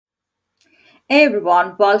Hey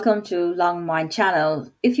everyone, welcome to Lung Mind channel.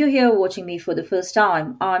 If you're here watching me for the first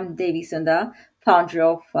time, I'm Devi Sundar, founder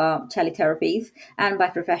of Teletherapies, and by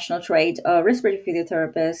professional trade, a respiratory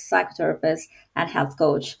physiotherapist, psychotherapist, and health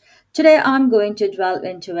coach. Today, I'm going to delve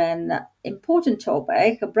into an important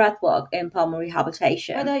topic, breathwork in pulmonary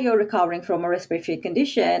rehabilitation. Whether you're recovering from a respiratory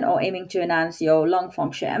condition or aiming to enhance your lung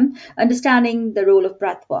function, understanding the role of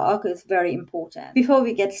breathwork is very important. Before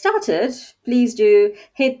we get started, please do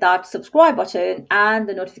hit that subscribe button and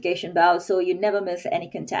the notification bell so you never miss any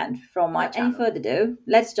content from my channel. Any further ado,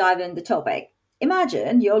 let's dive in the topic.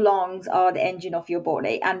 Imagine your lungs are the engine of your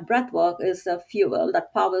body, and breathwork is the fuel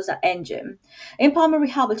that powers that engine. In pulmonary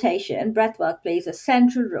rehabilitation, breathwork plays a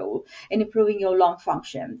central role in improving your lung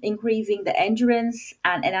function, increasing the endurance,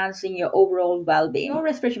 and enhancing your overall well being. Your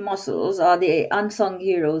respiratory muscles are the unsung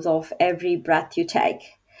heroes of every breath you take.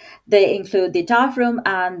 They include the diaphragm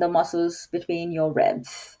and the muscles between your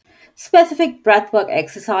ribs. Specific breathwork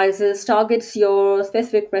exercises targets your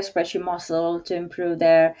specific respiratory muscle to improve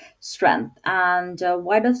their strength. And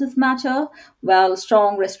why does this matter? Well,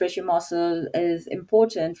 strong respiratory muscle is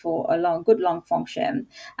important for a good lung function,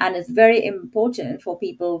 and it's very important for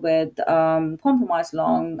people with compromised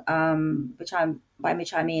lung, by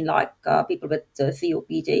which I mean like people with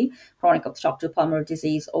COPD, chronic obstructive pulmonary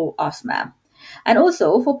disease, or asthma. And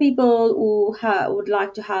also for people who would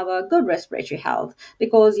like to have a good respiratory health,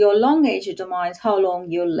 because your lung age determines how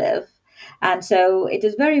long you live. And so it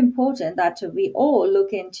is very important that we all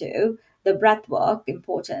look into the breathwork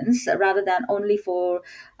importance rather than only for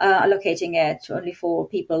allocating it only for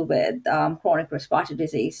people with chronic respiratory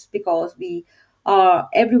disease, because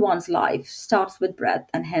everyone's life starts with breath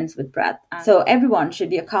and ends with breath. And so everyone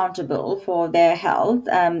should be accountable for their health,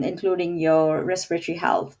 including your respiratory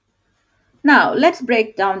health. Now, let's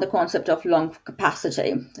break down the concept of lung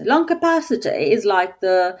capacity. Lung capacity is like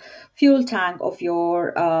the fuel tank of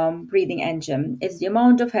your breathing engine. It's the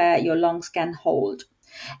amount of air your lungs can hold.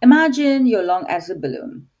 Imagine your lung as a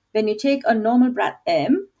balloon. When you take a normal breath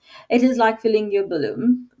in, it is like filling your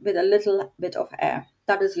balloon with a little bit of air.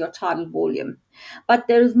 That is your tidal volume. But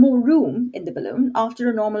there is more room in the balloon. After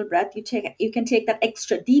a normal breath, you can take that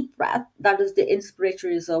extra deep breath. That is the inspiratory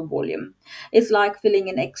reserve volume. It's like filling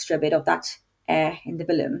an extra bit of that air in the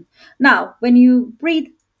balloon. Now, when you breathe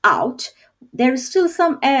out, there is still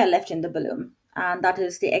some air left in the balloon, and that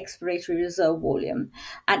is the expiratory reserve volume.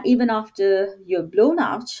 And even after you're blown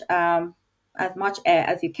out, as much air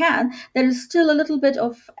as you can, there is still a little bit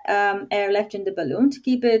of air left in the balloon to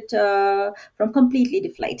keep it from completely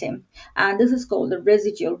deflating. And this is called the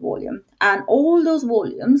residual volume. And all those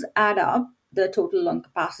volumes add up the total lung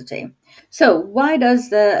capacity. So why does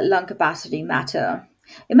the lung capacity matter?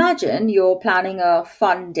 Imagine you're planning a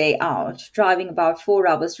fun day out, driving about 4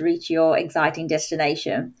 hours to reach your exciting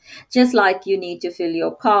destination. Just like you need to fill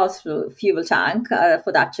your car's fuel tank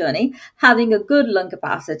for that journey, having a good lung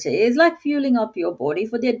capacity is like fueling up your body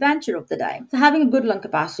for the adventure of the day. So having a good lung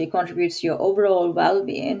capacity contributes to your overall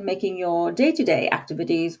well-being, making your day-to-day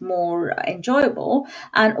activities more enjoyable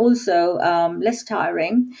and also less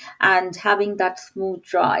tiring, and having that smooth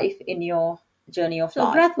drive in your journey of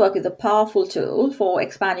life. So breathwork is a powerful tool for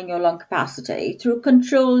expanding your lung capacity through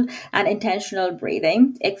controlled and intentional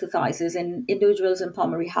breathing. Exercises in individuals in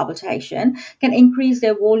pulmonary rehabilitation can increase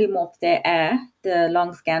their volume of their air the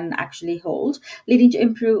lungs can actually hold, leading to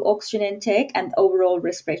improved oxygen intake and overall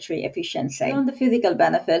respiratory efficiency. Beyond the physical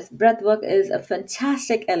benefits, breathwork is a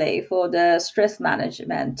fantastic ally for the stress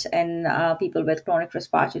management in people with chronic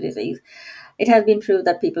respiratory disease. It has been proved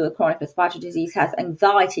that people with chronic respiratory disease have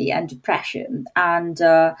anxiety and depression, and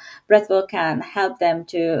breathwork can help them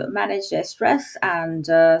to manage their stress and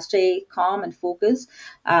stay calm and focused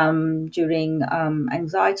during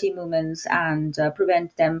anxiety moments, and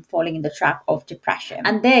prevent them falling in the trap of depression.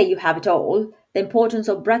 And there you have it all. The importance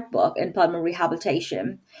of breathwork in pulmonary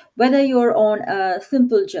rehabilitation. Whether you're on a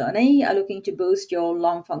simple journey looking to boost your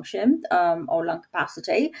lung function or lung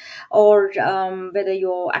capacity, or whether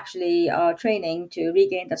you're actually training to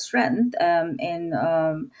regain the strength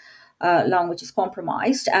in lung which is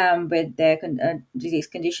compromised with their disease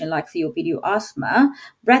condition like COPD or asthma,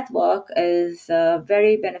 breathwork is a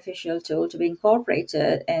very beneficial tool to be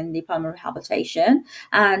incorporated in the pulmonary rehabilitation,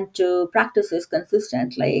 and to practice this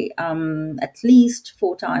consistently at least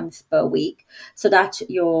 4 times per week, so that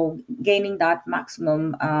you're gaining that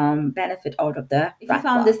maximum benefit out of the If you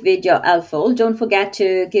found this video helpful, don't forget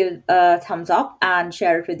to give a thumbs up and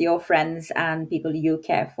share it with your friends and people you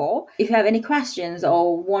care for. If you have any questions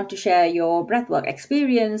or want to share your breathwork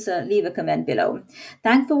experience, leave a comment below.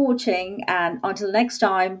 Thanks for watching, and until next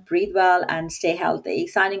time, breathe well and stay healthy.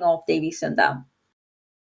 Signing off, Devi Sundar.